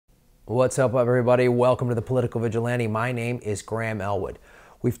What's up, everybody? Welcome to the Political Vigilante. My name is Graham Elwood.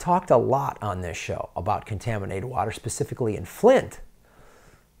 We've talked a lot on this show about contaminated water, specifically in Flint.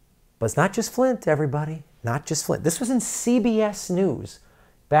 But it's not just Flint, everybody. Not just Flint. This was in CBS News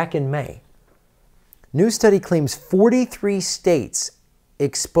back in May. New study claims 43 states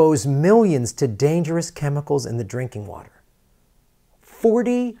expose millions to dangerous chemicals in the drinking water.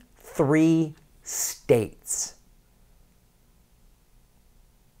 43 states.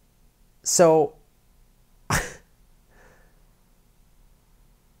 So,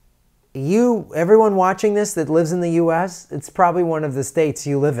 everyone watching this that lives in the U.S., it's probably one of the states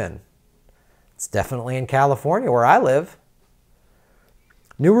you live in. It's definitely in California, where I live.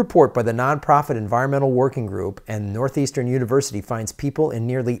 New report by the nonprofit Environmental Working Group and Northeastern University finds people in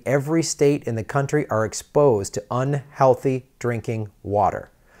nearly every state in the country are exposed to unhealthy drinking water.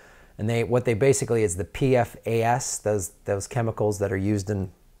 And what they basically is the PFAS, those chemicals that are used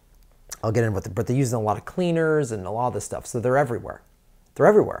in, I'll get in with it, but they're used in a lot of cleaners and a lot of this stuff. So they're everywhere. They're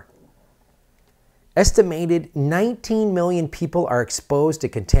everywhere. Estimated 19 million people are exposed to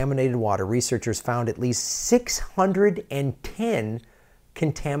contaminated water. Researchers found at least 610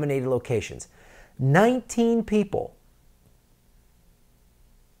 contaminated locations. 19 people.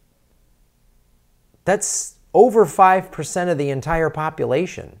 That's over 5% of the entire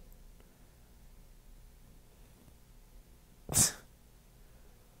population.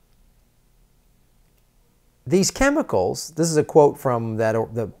 These chemicals, this is a quote from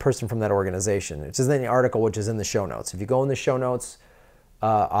the person from that organization. It's in the article, which is in the show notes. If you go in the show notes,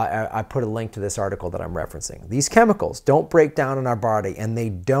 I put a link to this article that I'm referencing. These chemicals don't break down in our body, and they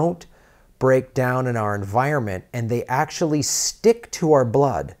don't break down in our environment, and they actually stick to our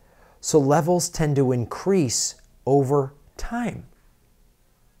blood. So levels tend to increase over time.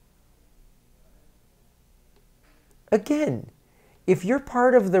 Again, if you're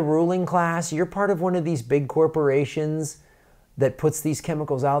part of the ruling class, you're part of one of these big corporations that puts these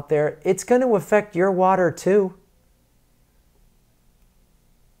chemicals out there, it's going to affect your water too.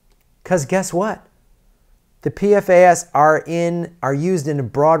 Because guess what? The PFAS are used in a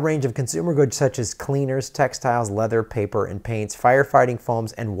broad range of consumer goods such as cleaners, textiles, leather, paper, and paints, firefighting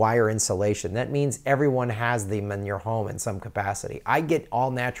foams, and wire insulation. That means everyone has them in your home in some capacity. I get all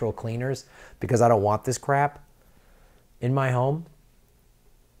natural cleaners because I don't want this crap in my home.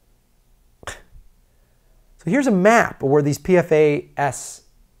 So here's a map of where these PFAS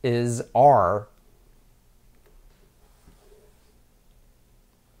are.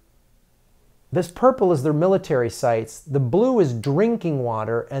 This purple is their military sites. The blue is drinking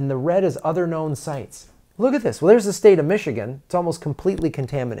water, and the red is other known sites. Look at this. Well, there's the state of Michigan. It's almost completely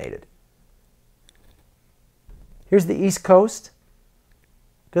contaminated. Here's the East Coast.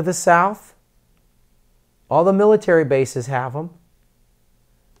 To the south. All the military bases have them.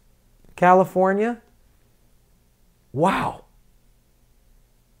 California. Wow.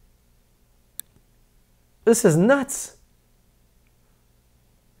 This is nuts.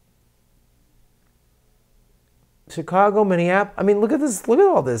 Chicago, Minneapolis. I mean, look at this. Look at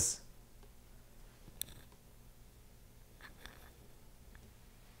all this.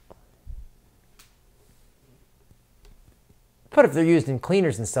 But if they're used in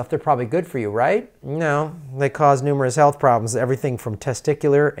cleaners and stuff, they're probably good for you, right? No, they cause numerous health problems, everything from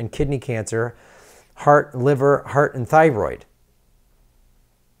testicular and kidney cancer, heart, liver, heart, and thyroid.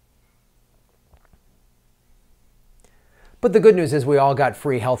 But the good news is we all got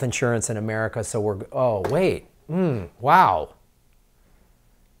free health insurance in America, so we're, oh, wait, wow.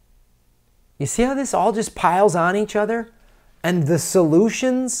 You see how this all just piles on each other? And the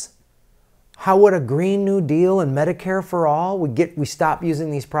solutions, how would a Green New Deal and Medicare for all, we stop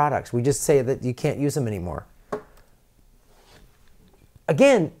using these products. We just say that you can't use them anymore.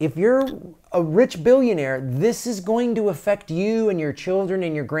 Again, if you're a rich billionaire, this is going to affect you and your children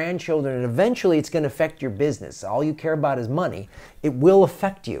and your grandchildren, and eventually it's going to affect your business. All you care about is money. It will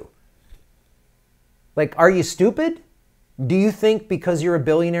affect you. Like, are you stupid? Do you think because you're a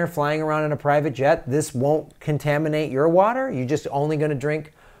billionaire flying around in a private jet, this won't contaminate your water? You're just only going to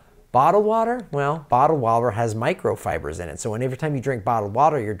drink bottled water? Well, bottled water has microfibers in it. So every time you drink bottled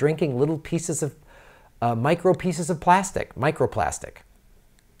water, you're drinking little pieces of, micro pieces of plastic, microplastic.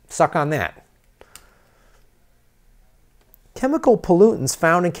 Suck on that. Chemical pollutants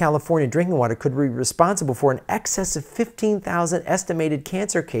found in California drinking water could be responsible for an excess of 15,000 estimated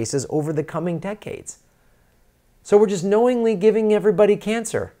cancer cases over the coming decades. So we're just knowingly giving everybody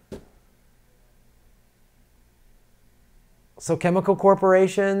cancer. So chemical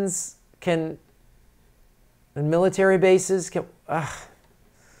corporations can, and military bases can,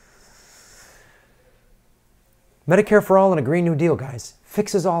 Medicare for all and a Green New Deal, guys.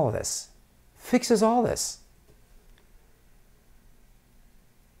 Fixes all of this. Fixes all this.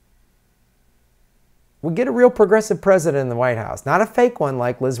 We'll get a real progressive president in the White House. Not a fake one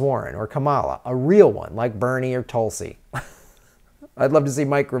like Liz Warren or Kamala. A real one like Bernie or Tulsi. I'd love to see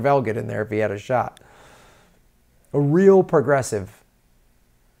Mike Gravel get in there if he had a shot. A real progressive.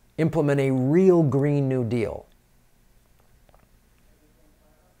 Implement a real Green New Deal.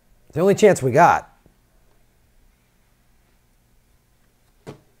 It's the only chance we got.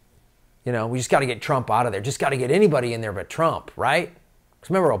 You know, we just got to get Trump out of there. Just got to get anybody in there but Trump, right? Because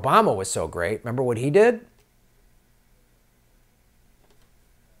remember, Obama was so great. Remember what he did?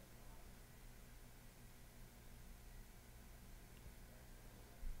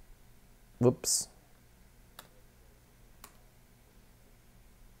 Whoops.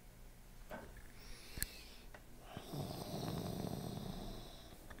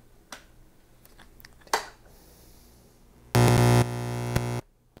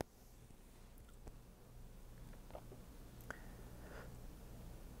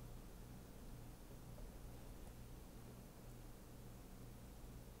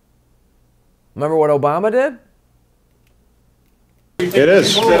 Remember what Obama did? It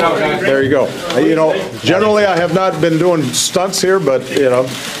is. There you go. You know, generally I have not been doing stunts here, but, you know.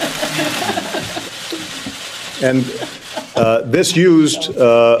 And this used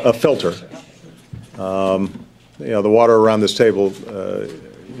a filter. You know, the water around this table,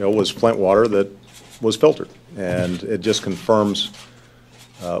 you know, was Flint water that was filtered. And it just confirms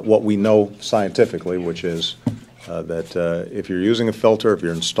what we know scientifically, which is that if you're using a filter, if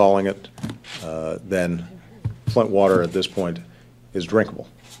you're installing it, then Flint water at this point is drinkable.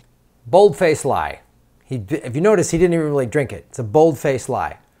 Bold-faced lie. If you notice, he didn't even really drink it. It's a bold-faced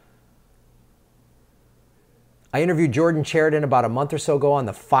lie. I interviewed Jordan Sheridan about a month or so ago on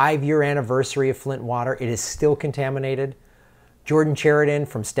the 5-year anniversary of Flint water. It is still contaminated. Jordan Sheridan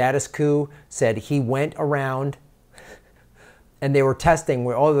from Status Quo said he went around and they were testing,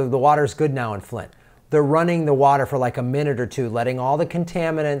 oh, the water's good now in Flint. They're running the water for like a minute or two, letting all the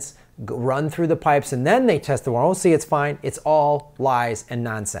contaminants run through the pipes, and then they test the water. Oh, see, it's fine. It's all lies and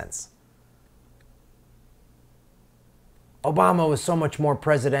nonsense. Obama was so much more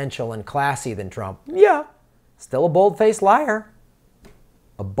presidential and classy than Trump. Yeah, still a bold-faced liar.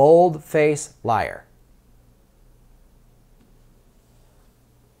 A bold-faced liar.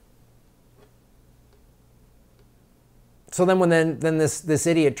 So then when this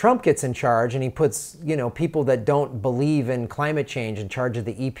idiot Trump gets in charge and he puts, you know, people that don't believe in climate change in charge of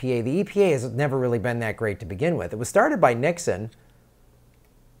the EPA. The EPA has never really been that great to begin with. It was started by Nixon.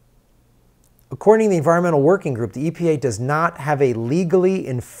 According to the Environmental Working Group, the EPA does not have a legally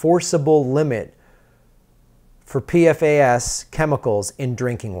enforceable limit for PFAS chemicals in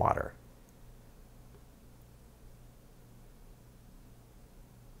drinking water.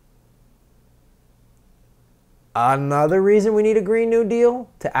 Another reason we need a Green New Deal?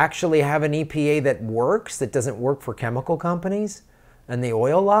 To actually have an EPA that works, that doesn't work for chemical companies and the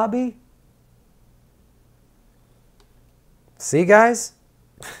oil lobby? See, guys?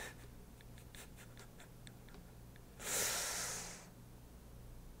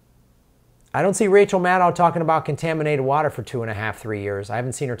 I don't see Rachel Maddow talking about contaminated water for 2.5, 3 years. I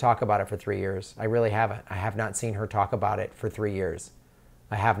haven't seen her talk about it for 3 years. I really haven't. I have not seen her talk about it for 3 years.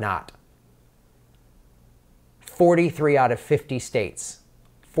 I have not. 43 out of 50 states.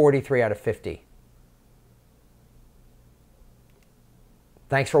 43 out of 50.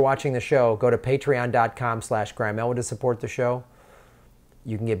 Thanks for watching the show. Go to patreon.com/GrahamElwood to support the show.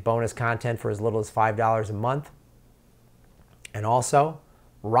 You can get bonus content for as little as $5 a month. And also,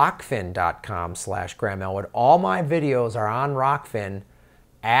 rockfin.com/GrahamElwood. All my videos are on Rockfin,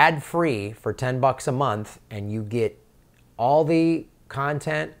 ad-free for $10 a month, and you get all the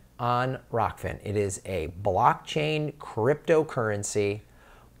content on Rockfin. It is a blockchain cryptocurrency.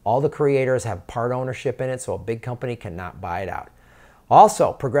 All the creators have part ownership in it, so a big company cannot buy it out.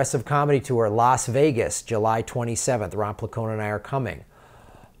 Also, Progressive Comedy Tour, Las Vegas, July 27th. Ron Placone and I are coming.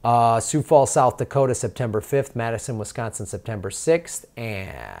 Sioux Falls, South Dakota, September 5th. Madison, Wisconsin, September 6th.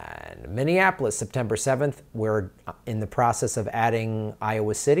 And Minneapolis, September 7th. We're in the process of adding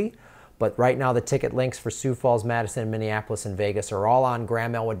Iowa City. But right now, the ticket links for Sioux Falls, Madison, Minneapolis, and Vegas are all on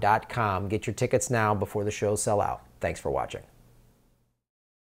GrahamElwood.com. Get your tickets now before the shows sell out. Thanks for watching.